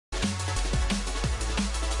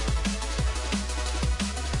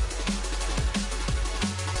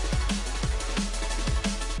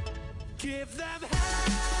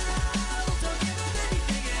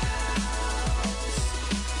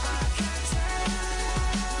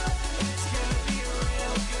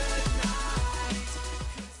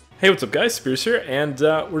Hey, what's up guys, Speirs here, and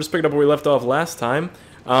we're just picking up where we left off last time.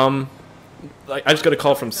 I just got a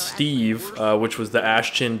call from Steve, which was the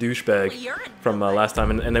ash chin douchebag from last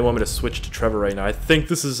time, and they want me to switch to Trevor right now. I think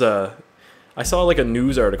this is, I saw like a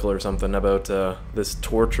news article or something about this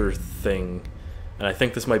torture thing, and I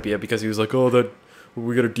think this might be it because he was like, oh,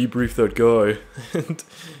 we gotta debrief that guy, and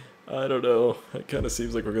I don't know, it kind of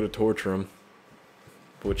seems like we're gonna torture him,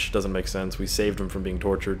 which doesn't make sense. We saved him from being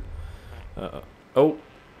tortured. Oh.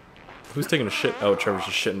 Who's taking a shit? Oh, Trevor's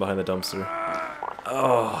just shitting behind the dumpster.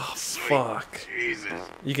 Oh, fuck. Jesus.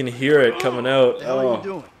 You can hear it coming out. What the hell are you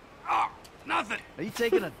doing? Oh, nothing. Are you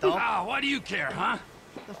taking a dump? Oh, why do you care, huh?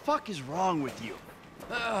 What the fuck is wrong with you?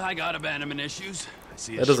 I got abandonment issues. I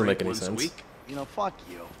see That doesn't make any sense. week. You know, fuck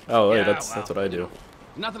you. Oh, Yeah, wait, that's well, what I do.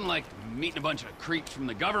 Nothing like meeting a bunch of creeps from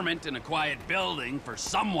the government in a quiet building for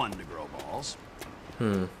someone to grow balls.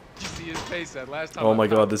 You see his face that last time. Oh my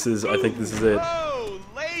god, this is, I think this is it. Oh,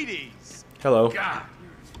 ladies! Hello. God, you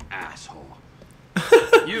asshole.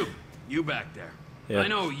 you back there. Yeah. I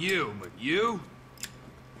know you, but you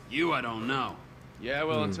I don't know. Yeah,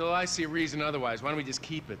 well, until I see reason otherwise, why don't we just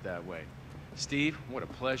keep it that way? Steve, what a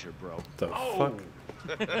pleasure, bro. The fuck?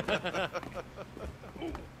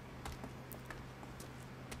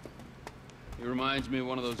 He reminds me of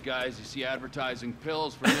one of those guys you see advertising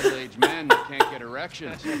pills for middle-aged men that can't get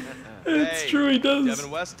erections. It's true, he does.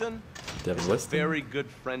 Devin Weston? Devin He's a Weston? very good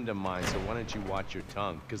friend of mine, so why don't you watch your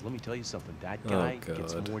tongue? Because let me tell you something, that guy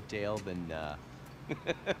gets God. more tail than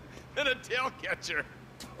than a tail catcher.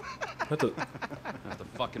 What the? I have to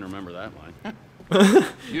fucking remember that line.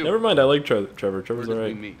 You, Never mind, I like Trevor. Trevor's where did we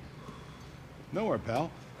alright. meet? Nowhere,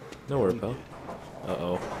 pal. Nowhere, pal.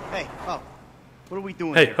 Uh-oh. Hey, oh, what are we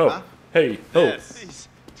doing Hey, here, ho. huh? Hey, ho. Yes. Please,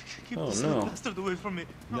 keep Oh, this no. bastard away from me.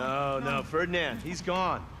 No, Ferdinand, he's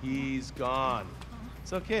gone. He's gone.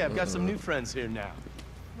 It's okay, I've got some new friends here now.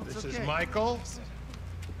 This is Michael,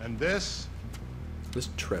 and this This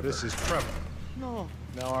Trevor. is Trevor. No.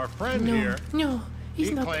 Now our friend here, No, he's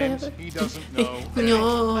he not claims clever. he doesn't know.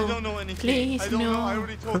 No. I don't know anything. Please, I don't know. I no.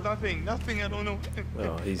 already told nothing. Nothing. I don't know.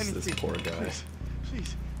 Oh, he's this anything. poor guy.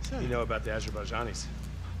 Please, sir. You know about the Azerbaijanis?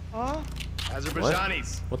 Huh?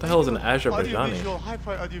 Azerbaijanis. What the hell is an Azerbaijani? Audiovisual,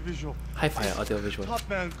 hi-fi audiovisual. Hi-fi audiovisual. Top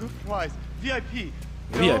man, good price, VIP.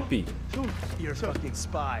 VIP. You're a fucking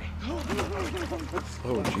spy.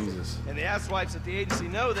 Oh, Jesus. And the asswipes at the agency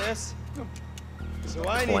know this. So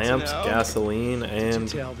I need Clamps, to know. gasoline, What and...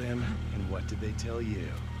 did you tell them, and what did they tell you?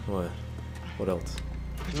 What? What else?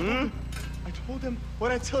 I told them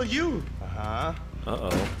what I tell you. Uh-huh.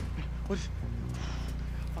 Uh-oh. What?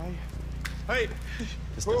 Hey.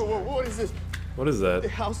 Whoa, what is this? What is The that?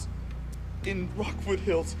 house in Rockwood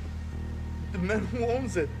Hills. The man who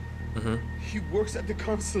owns it. He works at the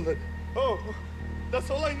consulate. Oh, that's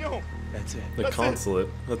all I know. That's it. The That's it. consulate.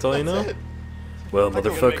 That's all you know? That's it. Well, Make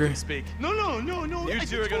him motherfucker. speak. No. You I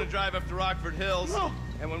two are gonna drive up to Rockford Hills, No.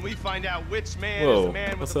 and when we find out which man Whoa, is the man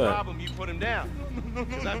with what's the that? problem, you put him down.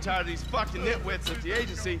 Because I'm tired of these fucking nitwits at the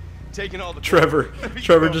agency taking all the Trevor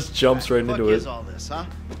just jumps right Fuck into is it. all this, huh?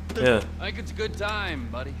 Yeah, I think it's a good time,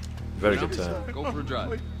 buddy. very You good know? time. Go for a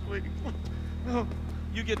drive. Wait.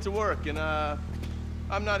 You get to work, and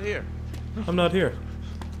I'm not here. I'm not here.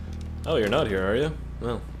 Oh, you're not here, are you?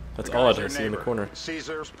 Well, that's The odd guy's your I see in the neighbor. corner.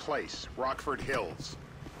 Caesar's Place, Rockford Hills.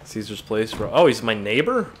 Caesar's place. Oh, he's my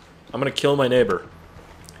neighbor? I'm gonna kill my neighbor.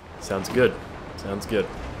 Sounds good. Sounds good.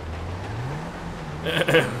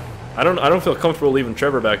 I don't feel comfortable leaving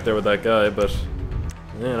Trevor back there with that guy, but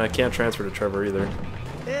man, I can't transfer to Trevor either.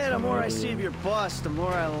 Yeah, the more I see of your boss, the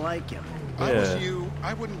more I like him. If I Yeah. was you,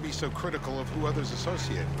 I wouldn't be so critical of who others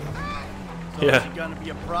associate with. So Yeah. is it gonna be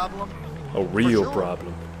a problem? A real sure.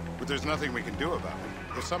 problem. But there's nothing we can do about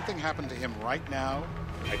it. If something happened to him right now,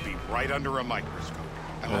 I'd be right under a microscope.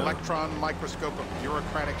 An electron microscope of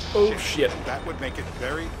bureaucratic Oh, shit. That would make it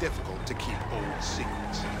very difficult to keep old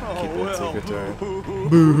secrets. Keep that secret to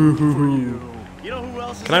her. You know who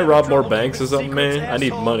else is Can I having rob more trouble banks or keeping something, man? secrets, I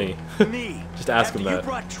need asshole? money. Me. Just ask him After that. You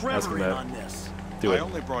brought Trevor Ask him in that. on this. Do I it.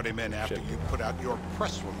 only brought him in after Shit. you put out your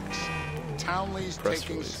press release. Townley's Press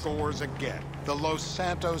taking release. scores again. The Los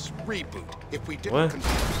Santos reboot. If we didn't What?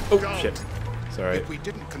 control Oh, shit. Sorry. If we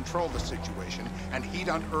didn't control the situation and he'd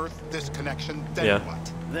unearthed this connection, then Yeah.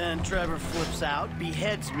 what? Then Trevor flips out,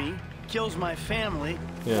 beheads me, kills my family,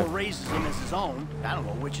 Yeah. or raises him as his own. I don't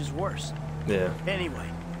know which is worse. Yeah. Anyway,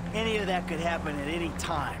 any of that could happen at any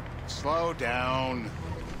time. Slow down.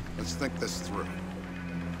 Let's think this through.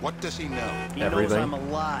 What does he know? He Everything. knows I'm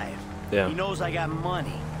alive. Yeah. He knows I got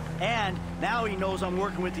money. And now he knows I'm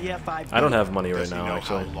working with the FIB. I don't have money right Does he now, know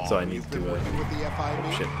actually, how long so I need you've to. been working with the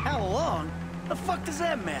FIB? Shit. How long? The fuck does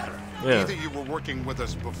that matter? Yeah. Either you were working with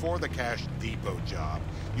us before the cash depot job,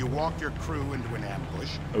 you walked your crew into an ambush,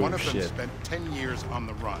 Oh, one of them shit. spent 10 years on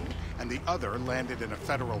the run, and the other landed in a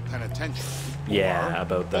federal penitentiary. Yeah, Or-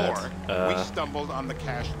 about that. Or we stumbled on the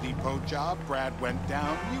cash depot job, Brad went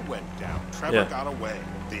down, you went down, Trevor Yeah. got away.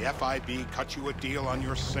 The FIB cut you a deal on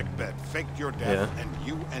your sickbed, faked your death, Yeah. and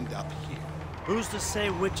you end up here. Who's to say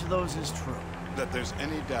which of those is true? That there's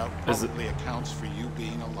any doubt Is it- probably accounts for you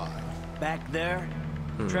being alive. Back there,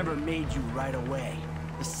 Trevor made you right away.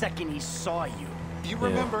 The second he saw you. You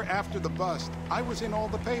remember after the bust, I was in all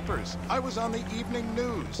the papers. I was on the evening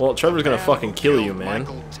news. Well, Trevor's The gonna man fucking who kill killed you, man.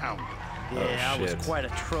 Michael Townley. Yeah, I was shit. quite a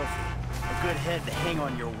trophy. A good head to hang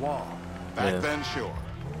on your wall. Back Yeah. then, sure.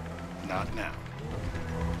 Not now.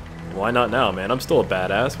 Why not now, man? I'm still a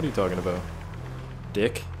badass. What are you talking about?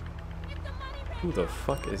 Dick? Who the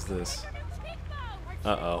fuck is this?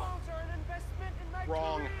 Uh-oh.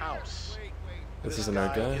 Wrong house. This isn't our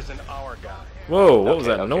guy? Isn't our guy. Whoa, what was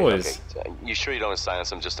that noise? Okay. You sure you don't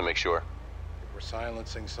silence him just to make sure? If we're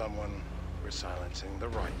silencing someone, we're silencing the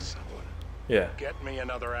right someone. Yeah. Get me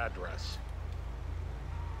another address.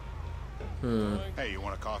 Hey, you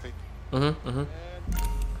want a coffee?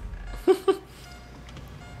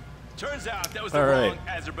 Turns out that was All the right. wrong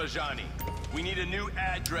Azerbaijani. We need a new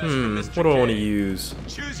address for Mr. What do I want to K. use?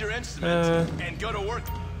 Choose your instrument and go to work.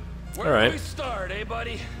 Where all right. do we start, eh,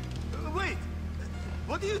 buddy? Wait!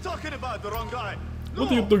 What are you talking about? The wrong guy?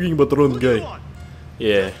 What are you talking about the wrong What do you guy? want?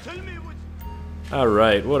 Yeah. Tell me what...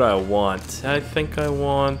 Alright, what do I want? I think I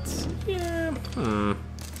want... Yeah,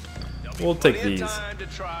 We'll take Plenty of these. time to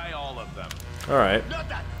try all of them. Alright. Not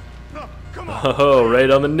that! No, come on! Oh, right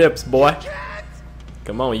on the nips, boy. Can't!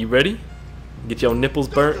 Come on, you ready? Get your nipples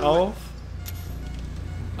burnt off?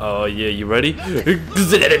 Oh, yeah, you ready?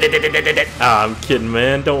 Ah, I'm kidding,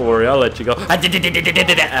 man. Don't worry, I'll let you go.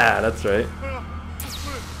 Ah, that's right.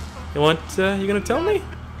 You want, you gonna tell me?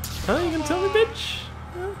 Huh, you gonna tell me, bitch?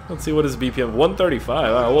 Let's see what his BPM.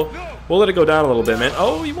 135. Alright, we'll let it go down a little bit, man.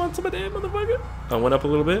 Oh, you want some of that, motherfucker? I went up a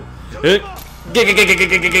little bit.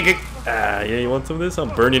 Ah, yeah, you want some of this? I'll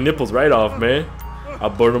burn your nipples right off, man. I'll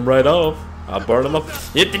burn them right off. I'll burn them up.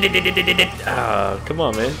 Ah, come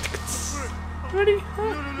on, man. Ready?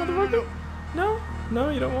 Huh, motherfucker? No? No,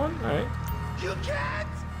 you don't want? Alright. You can't!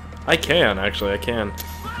 I can, actually, I can.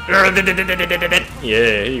 Yeah,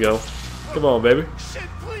 here you go. Come on, baby. Shit,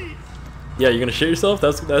 please! Yeah, you're gonna shit yourself?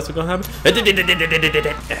 That's what's gonna happen? That's right,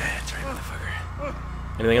 motherfucker.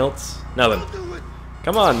 Anything else? Nothing. Do it!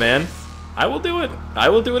 Come on, man. I will do it. I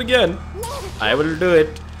will do it again. I will do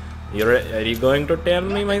it. Are you going to tell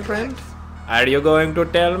me, my friend? Are you going to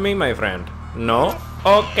tell me, my friend? No?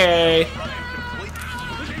 Okay.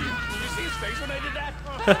 Did you see his face when I did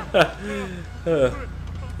that?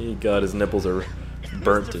 He got his nipples are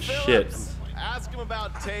burnt to shit. Ask him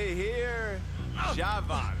about Tahir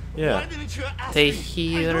Javan. Yeah. Why didn't you ask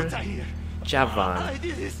Tahir me? I know Tahir. Javan. I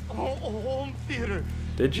did his home theater.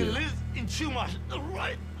 Did He you? lives in Chumash,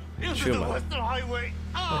 right into the Chumash. Western Highway.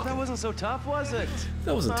 Oh, That wasn't so tough, was it?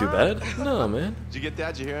 That wasn't too bad. No, man. Did you get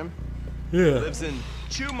that? Did you hear him? Yeah. Lives in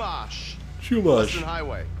Chumash, Western Chumash.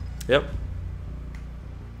 Highway. Yep.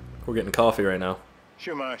 We're getting coffee right now.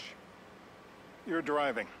 Shumash, you're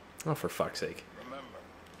driving. Oh, for fuck's sake. Remember,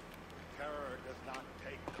 terror does not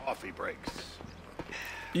take coffee breaks.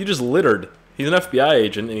 You just littered. He's an FBI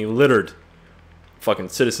agent and he littered. Fucking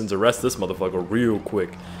citizens arrest this motherfucker real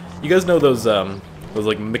quick. You guys know those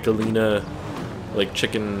like Michelina, like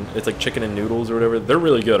chicken, it's like chicken and noodles or whatever. They're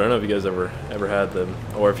really good. I don't know if you guys ever had them,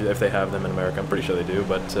 or if they have them in America. I'm pretty sure they do,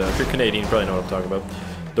 but if you're Canadian, you probably know what I'm talking about.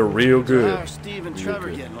 They're real How good. are Steve and Real Trevor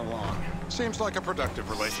good. getting along? Seems like a productive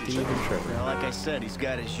relationship. Steve and Trevor. Well, like I said, he's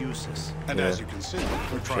got his uses. And Yeah. as you can see,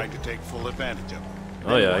 we're trying to take full advantage of it.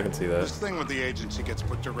 Oh yeah, I can see This that. thing with the agency gets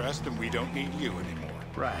put to rest and we don't need you anymore.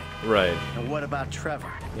 Right. Right. And what about Trevor?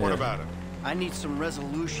 What Yeah. about it? I need some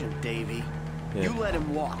resolution, Davey. Yeah. You let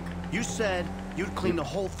him walk. You said you'd clean the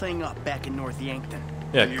whole thing up back in North Yankton.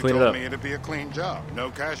 Yeah, And you clean it told up. me it'd be a clean job, no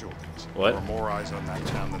casualties. What? There were more eyes on that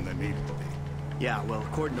town than there needed to be. Yeah, well,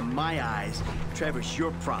 according to my eyes, Trevor's your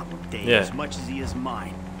problem, Dave, Yeah. as much as he is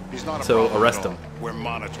mine. He's not a So problem arrest at all. him. We're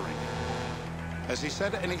monitoring him. Has he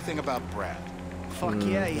said anything about Brad? Fuck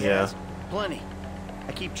yeah, he yeah. has. Plenty.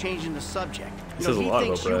 I keep changing the subject. He says a lot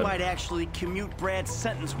thinks about you Brad. might actually commute Brad's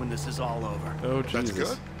sentence when this is all over. Oh Jesus. That's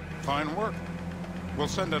good. Fine work. We'll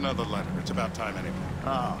send another letter. It's about time anyway.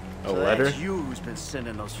 Oh, A so letter? that's you who's been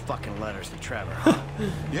sending those fucking letters to Trevor, huh?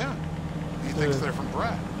 Yeah. He thinks they're from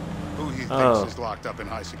Brad, who he thinks Oh. is locked up in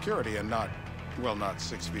high security and not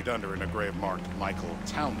 6 feet under in a grave marked Michael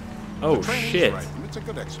Townley. Oh, The training's shit. right, and it's a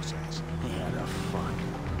good exercise. Yeah, the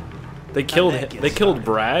fuck. They killed They killed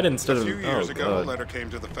Brad instead A of. few years Oh ago, a god. letter came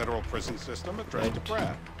to the federal prison system addressed to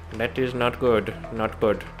Brad. That is not good. Not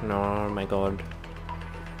good. No, my god.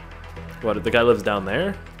 What? The guy lives down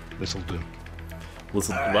there. This'll do.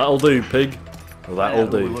 Listen, that'll do, pig. That'll What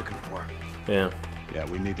we're do. looking for. Yeah. Yeah,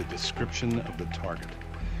 we need a description of the target.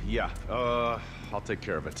 Yeah, I'll take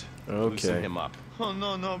care of it. Loosen Okay. him up. Oh,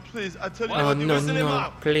 no, no, please. I tell you Oh what, no, loosen him no,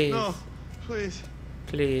 up. please, No, please.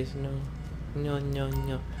 please, no, no, no,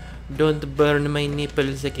 no. Don't burn my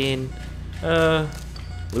nipples again.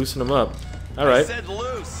 Loosen them up. All I right. said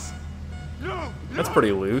loose. No, That's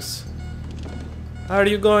pretty loose. Are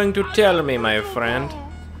you going to tell me, my friend?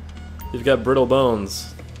 You've got brittle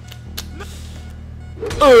bones.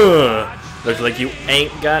 Ugh! Looks like you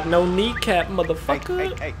ain't got no kneecap,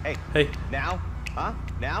 motherfucker. Hey. Hey, Now? Huh?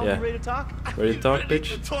 Now? Yeah. You ready to talk? ready to talk, ready bitch?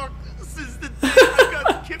 to talk since the day I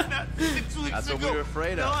got kidnapped 6 weeks That's ago. what we were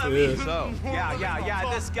afraid of. No, I Yeah. mean, So, yeah,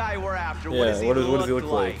 this guy we're after, what Yeah. does he What does he look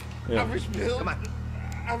like? Yeah. Average build, Come on.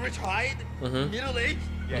 average height, middle age.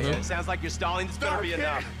 Yeah, it sounds like you're stalling. This better be Dark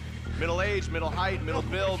hair. enough. Middle age, middle height, middle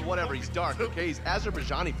build, whatever. He's dark, okay? He's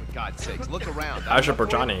Azerbaijani, for God's sakes. Look around.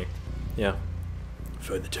 Azerbaijani. Yeah.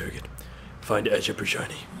 Find the target. Find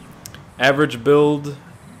Azerbaijani. Average build,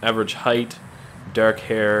 average height, dark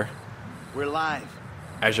hair, We're live.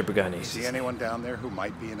 Azerbaijani. See anyone down there who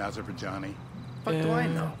might be an Azerbaijani? Fuck do I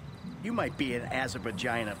know? You might be an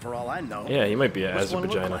Azerbaijana for all I know. Yeah, he might be an What's one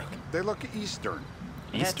look Azerbaijani. like? They look Eastern.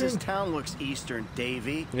 Half this Eastern? town looks Eastern,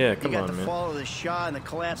 Davey. Yeah, come You got on, the man. fall of the Shah and the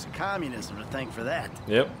collapse of communism to thank for that.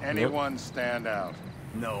 Yep. Anyone stand out?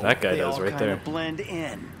 No, That guy they does all right kinda there. blend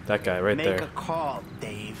in. That guy right Make there. a call,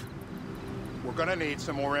 Dave. We're gonna need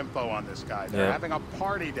some more info on this guy. They're Yeah. having a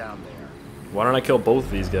party down there. Why don't I kill both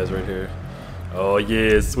of these guys right here? Oh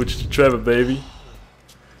yeah, switch to Trevor, baby.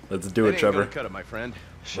 Let's do it, Trevor. Cut it, my friend.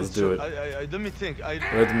 Let's do it. Let me think.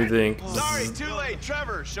 Let me think. Sorry, too late.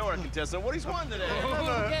 Trevor, show our contestant what he's won today.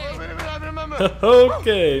 I remember.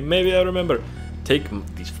 Okay, maybe I remember. Take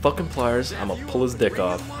these fucking pliers. I'm gonna pull his dick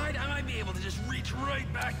off. I might be able to just reach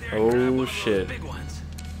right back there Oh shit. ones.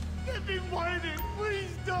 Get me whining,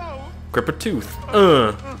 please don't. Grip a tooth.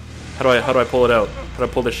 How do I pull it out? How do I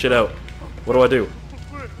pull this shit out? What do I do?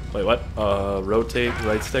 Wait, what? Rotate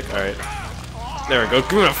right stick. All right. There we go.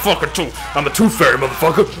 Give me a fucking tooth. I'm a tooth fairy,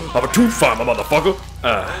 motherfucker. I'm a tooth farmer, motherfucker.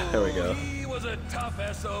 There we go. He was a tough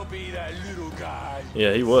SOB, that little guy.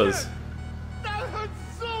 Yeah, he was. That hurts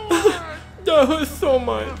so hard. That hurts so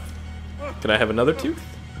much. Can I have another tooth?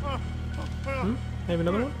 Have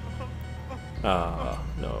another one?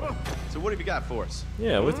 No. So what have you got for us?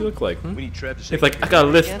 Yeah, what's he look like? Hmm? We need Trev to shake It's like, I got a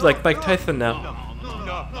list like Mike Tyson now. No.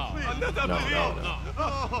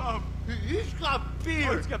 He's got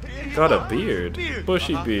beard. Got a beard.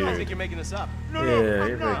 Bushy I think beard. you're making this up. Yeah,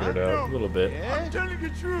 you're making it out a little bit. I'm telling you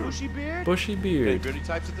the truth. Bushy beard? Bushy Any beard. dirty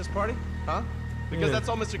types at this party? Huh? Because Yeah. that's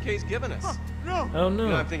all Mr. K's given us. No. Oh You know,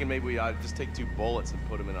 no. I'm thinking maybe we ought to just take 2 bullets and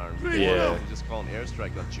put them in our Yeah. and just call an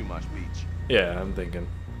airstrike on Chumash Beach. Yeah, I'm thinking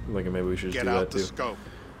maybe we should Get do out that the too. scope.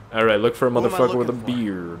 All right, look for a Who am I motherfucker with a looking for?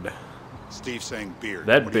 beard. Steve saying beard.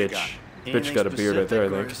 That What do you bitch. got? Bitch Anything got a beard right there, I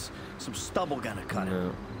specific, or think. is some stubble gonna cut it?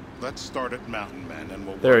 No. Let's start at Mountain Men and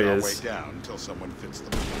we'll There work he our is. way down until someone fits the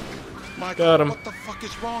bill. Michael, Got him. what the fuck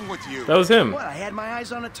is wrong with you? That was him. What? I had my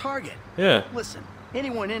eyes on a target. Yeah, Listen,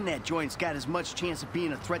 anyone in that joint's got as much chance of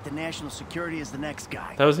being a threat to national security as the next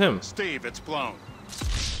guy. that was him. Steve, it's blown.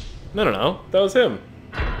 No. That was him.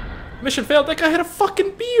 Mission failed. That guy had a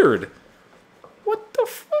fucking beard. What the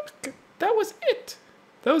fuck? That was it.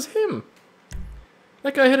 That was him.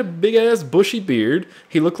 That guy had a big ass bushy beard.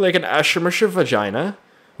 He looked like an Ashermisher vagina,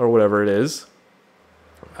 or whatever it is.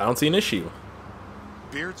 I don't see an issue.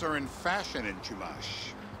 Beards are in fashion in Chumash.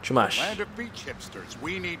 Chumash. Land of beach hipsters.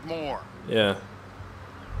 We need more. Yeah.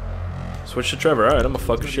 Switch to Trevor. All right, I'm gonna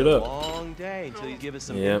fuck his shit up. Long day until you give us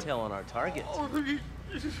some Yeah. intel on our target. Oh,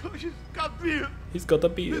 he's got beard. He's got the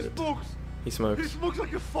He beard. smokes. He He smokes. smokes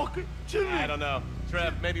like a fucking chimney. I don't know.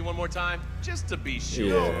 Trev, maybe one more time? Just to be sure.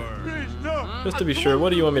 Yeah. Please, no. Just to I be told sure, what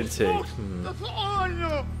do you want me to he take? smokes. That's all I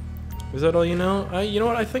know. Is that all you know? You know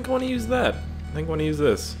what? I think I want to use that. I think I want to use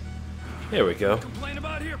this. There we go. Complain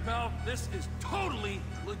about here, pal. This is totally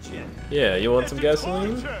legit. Yeah, you want some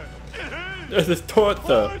gasoline? Torture. There's this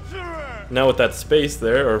torta. Torture. Now with that space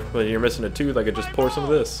there, or when you're missing a tooth, I could just pour some of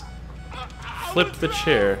this. Flip the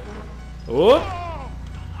chair. Whoop!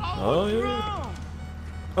 Oh yeah.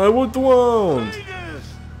 I would drowned.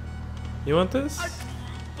 You want this?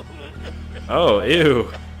 Oh, ew.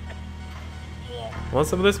 Want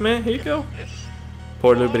some of this, man? Here you go.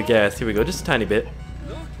 Pour a little bit of gas. Here we go. Just a tiny bit.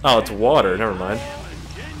 Oh, it's water. Never mind.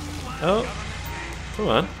 Oh. Come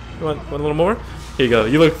on. You want a little more? Here you go.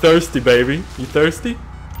 You look thirsty, baby. You thirsty?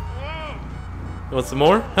 Want some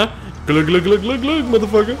more? Huh? Glug, glug, glug, glug, glug,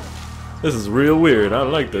 motherfucker. This is real weird. I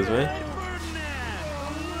don't like this, man.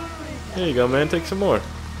 Here you go, man. Take some more.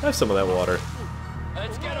 Have some of that water.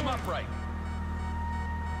 Let's get him upright.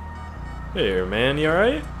 Here, man. You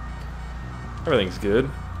alright? Everything's good.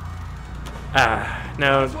 Ah,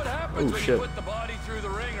 now. That's what happens Oh, when shit. you put the body through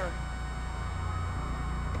the ringer.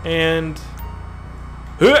 And.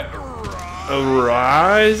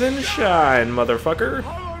 Rise and shine, motherfucker.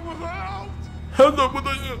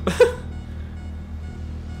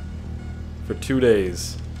 For 2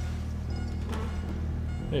 days.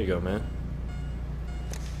 There you go, man.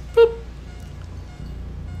 Boop.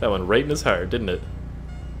 That one right in his heart, didn't it?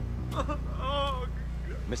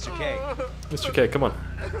 Mr. K. Mr. K, come on.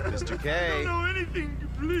 Mr. K. know anything,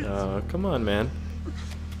 please. Come on, man.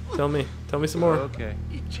 Tell me some more. Okay.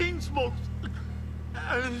 He chain smokes.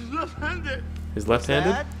 And he's left-handed. He's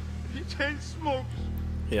left-handed? Dad? He chain smokes.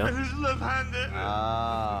 Yeah. And he's left-handed.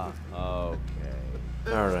 Ah,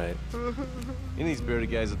 okay. Alright. You know these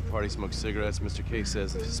bearded guys at the party smoke cigarettes? Mr. K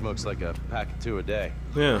says that he smokes like a pack of 2 a day.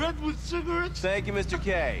 Yeah. Redwood cigarettes. Thank you, Mr.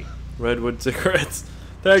 K. Redwood cigarettes.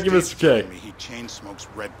 Thank you, Mr. Steve K. told me he chain smokes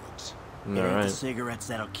redwoods. It ain't the Alright. cigarettes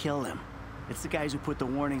that'll kill him. It's the guys who put the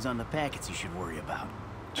warnings on the packets you should worry about.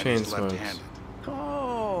 Chain And he's smokes. left-handed.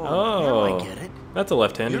 Oh, Oh. now I get it. That's a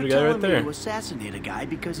left-handed You're guy telling right me there. to assassinate a guy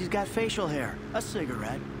because he's got facial hair, a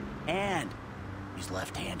cigarette, and he's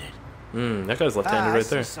left-handed. That guy's left-handed I right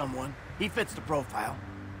see there. someone. He fits the profile.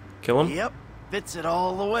 Kill him? Yep, fits it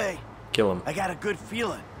all the way. Kill him. I got a good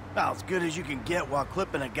feeling. Well, as good as you can get while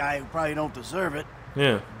clipping a guy who probably don't deserve it.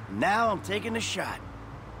 Yeah. Now I'm taking a shot.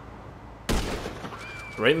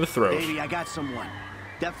 Right in the throat. Baby, I got someone.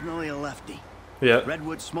 Definitely a lefty. Yeah.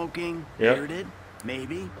 Redwood smoking, Yep. bearded,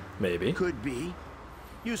 maybe, Maybe. could be,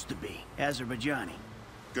 used to be, Azerbaijani.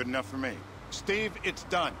 Good enough for me. Steve, it's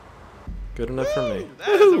done. Good enough for me. That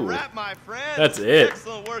is a Woohoo. wrap, my friend. That's it.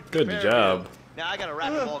 Excellent work. Good pair of job. you. Now I got a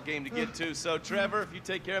racquetball game to get to, so Trevor, if you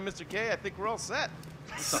take care of Mr. K, I think we're all set.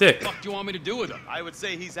 Sick. What do you want me to do with him? I would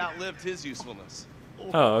say he's outlived his usefulness.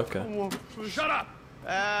 Oh, okay. Shut up!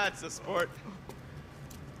 That's a sport.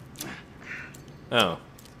 Oh.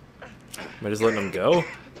 Am I just letting him go?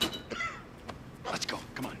 Let's go.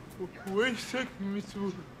 Come on. Wait a second,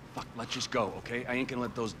 Mr. Fuck, let's just go, okay? I ain't gonna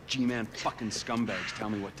let those G-man fucking scumbags tell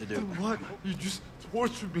me what to do. What? You just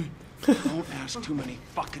tortured me. Don't ask too many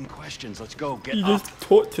fucking questions. Let's go. Get You up. just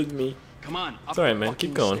tortured me. Come on. Up It's alright, the man. Keep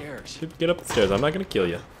fucking going. stairs. Get up the stairs. I'm not gonna kill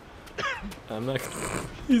you. I'm not.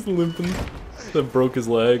 He's limping. That broke his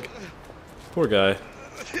leg. Poor guy.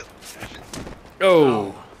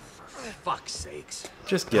 Oh. Fuck's sakes.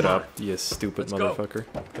 Just get up, you stupid Let's go. motherfucker.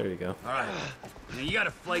 There you go. All right. Now you got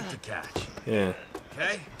a flight to catch, Yeah.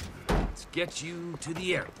 okay? Let's get you to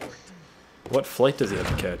the airport. What flight does he have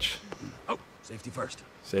to catch? Oh, safety first.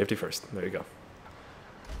 Safety first. There you go.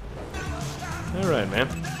 All right, man.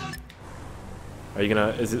 Are you gonna?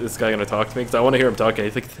 Is this guy gonna talk to me? Because I want to hear him talking.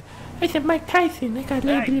 He's like, I said Mike Tyson. I got a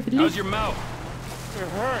little bit of a How's your mouth? It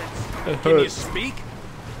hurts. It Can you hurts. speak?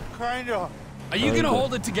 Kinda. Are you gonna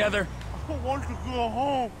hold it together? I want to go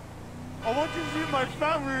home. I want to see my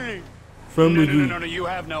family. Family. No, you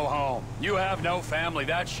have no home. You have no family.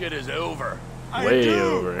 That shit is over. I Way do.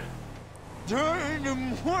 over. They're in the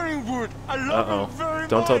morning wood. I love them very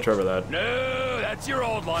Don't much. tell Trevor that. No, that's your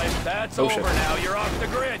old life. That's Oh, over shit. now. You're off the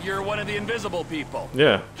grid. You're one of the invisible people.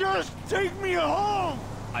 Yeah. Just take me home.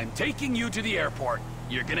 I'm taking you to the airport.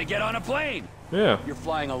 You're gonna get on a plane. Yeah. You're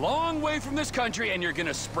flying a long way from this country and you're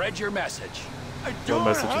gonna spread your message. I don't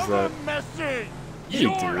message is have that? a message.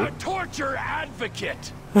 You You're do. a torture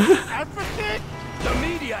advocate. Advocate? The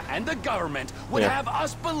media and the government would Yeah. have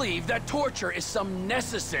us believe that torture is some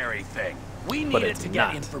necessary thing. We But needed it's to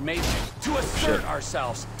not. get information to assert Shit.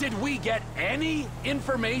 ourselves. Did we get any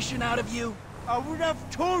information out of you? I would have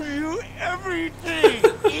told you everything.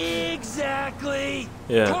 Exactly.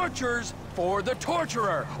 Yeah. Tortures for the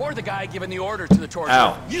torturer, or the guy giving the order to the torturer.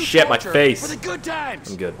 Ow. You Shit, my torture face. For the good times.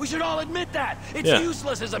 I'm good. We should all admit that. It's Yeah.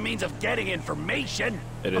 useless as a means of getting information.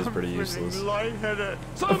 It is I'm pretty feeling useless. lightheaded.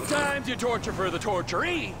 Sometimes you torture for the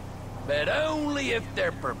torturee, but only if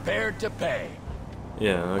they're prepared to pay.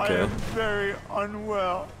 Yeah. I Okay. am very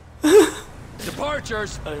unwell.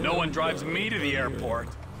 Departures. No one drives me to the airport.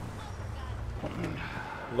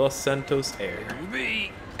 Los Santos Air.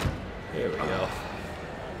 Me. There we go.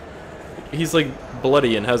 He's like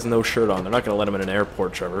bloody and has no shirt on. They're not gonna let him in an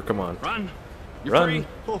airport, Trevor. Come on. Run. You're Run. free.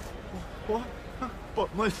 Oh, what?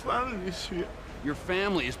 But my family is here. Your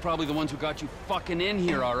family is probably the ones who got you fucking in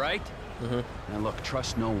here, all right? Mm-hmm. Now look,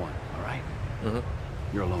 trust no one, all right? Mm-hmm.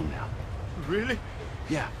 You're alone now. Really?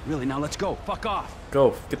 Yeah, really, now let's go. Fuck off.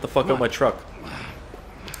 Go. Get the fuck out my truck.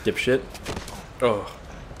 Dipshit. Oh.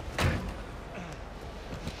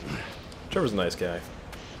 Trevor's a nice guy.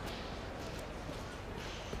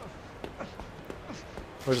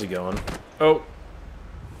 Where's he going? Oh.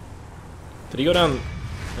 Did he go down?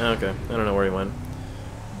 Okay. I don't know where he went.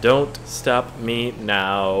 Don't stop me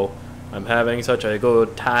now. I'm having such a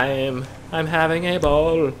good time. I'm having a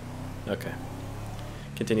ball. Okay.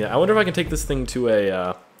 Continue. I wonder if I can take this thing to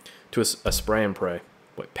a spray and pray.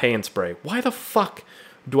 Wait, pay and spray. Why the fuck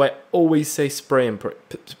do I always say spray and pray?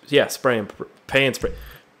 Yeah, spray and pay and spray.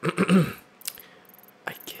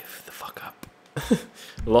 I give the fuck up.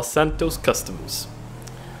 Los Santos Customs.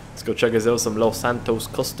 Let's go check out some Los Santos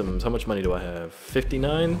Customs. How much money do I have?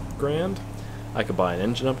 59 grand? I could buy an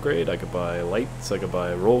engine upgrade. I could buy lights. I could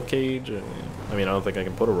buy a roll cage. I mean, I don't think I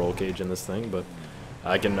can put a roll cage in this thing, but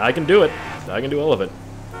I can do it. I can do all of it.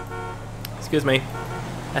 Excuse me.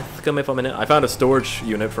 Excuse me for a minute. I found a storage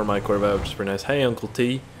unit for my Corvette, which is pretty nice. Hey, Uncle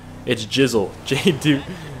T. It's Jizzle. J2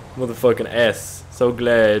 motherfucking S. So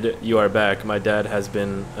glad you are back. My dad has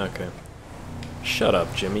been... Okay. Shut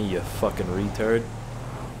up, Jimmy, you fucking retard.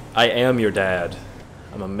 I am your dad.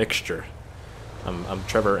 I'm a mixture. I'm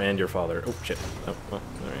Trevor and your father. Oh, shit. Oh, well,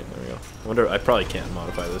 alright, there we go. I wonder... I probably can't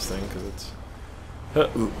modify this thing, because it's...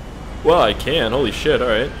 Well, I can. Holy shit,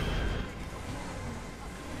 alright.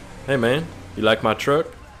 Hey, man. You like my truck?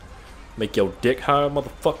 Make your dick hard,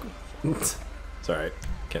 motherfucker. Sorry.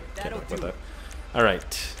 Can't talk about that.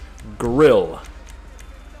 Alright. Grill.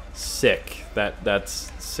 Sick.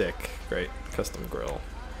 That's sick. Great. Custom grill.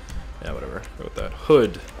 Yeah, whatever. Go with that.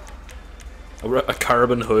 Hood. A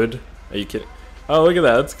carbon hood. Are you kidding? Oh, look at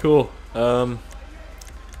that. That's cool. Alright,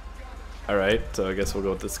 so I guess we'll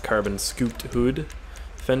go with this carbon scooped hood.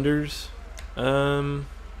 Fenders. We'll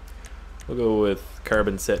go with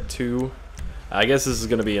carbon set 2. I guess this is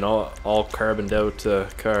going to be an all carboned out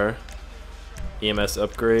car. EMS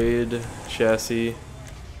upgrade. Chassis.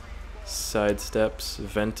 Side steps.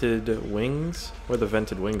 Vented wings. Where are the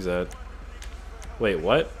vented wings at? Wait,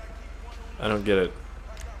 what? I don't get it.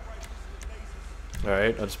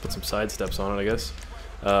 Alright, I'll just put some side steps on it, I guess.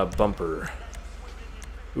 Bumper.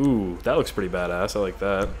 Ooh, that looks pretty badass. I like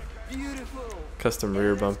that. Custom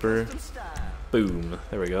rear bumper. Boom.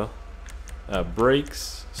 There we go.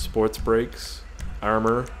 Brakes. Sports brakes.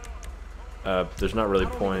 Armor. There's not really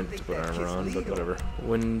point to put armor on, but whatever.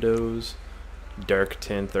 Windows. Dark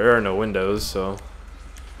tint. There are no windows, so...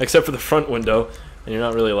 Except for the front window. And you're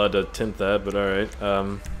not really allowed to tint that, but alright.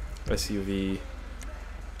 SUV.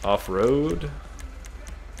 Off-road.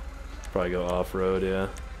 Probably go off-road, yeah.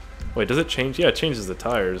 Wait, does it change? Yeah, it changes the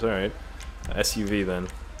tires. Alright. SUV then.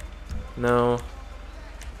 No.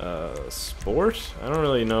 Sport? I don't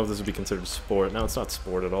really know if this would be considered sport. No, it's not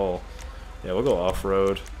sport at all. Yeah, we'll go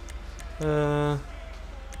off-road. We'll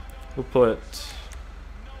put...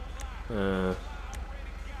 yeah,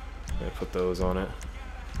 put those on it.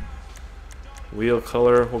 Wheel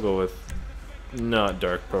color, we'll go with not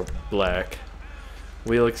dark purple, black.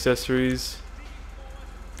 Wheel accessories.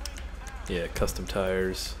 Yeah, custom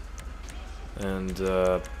tires. And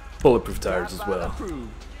bulletproof tires as well.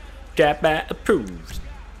 GAPBAT approved.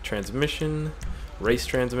 Transmission, race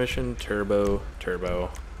transmission, turbo.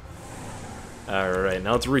 Alright,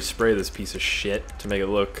 now let's respray this piece of shit to make it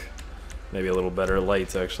look maybe a little better.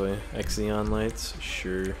 Lights, actually. Xeon lights,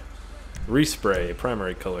 sure. Respray,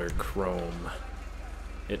 primary color, chrome.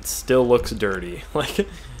 It still looks dirty. Like,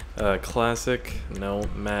 classic, no.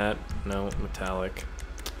 Matte, no. Metallic.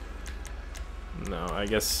 No, I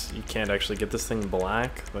guess you can't actually get this thing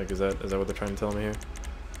black. Like, is that what they're trying to tell me here?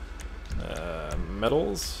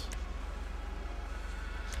 Metals?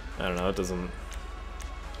 I don't know, it doesn't...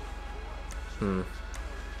 Maybe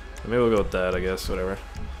we'll go with that, I guess, whatever.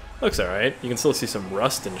 Looks alright. You can still see some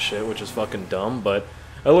rust and shit, which is fucking dumb, but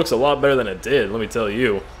it looks a lot better than it did, let me tell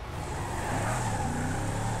you.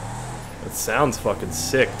 It sounds fucking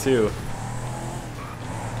sick, too.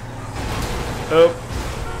 Oh.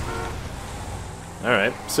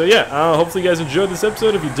 Alright, so yeah, hopefully you guys enjoyed this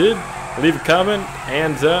episode. If you did, leave a comment,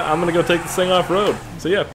 and I'm gonna go take this thing off-road. So yeah.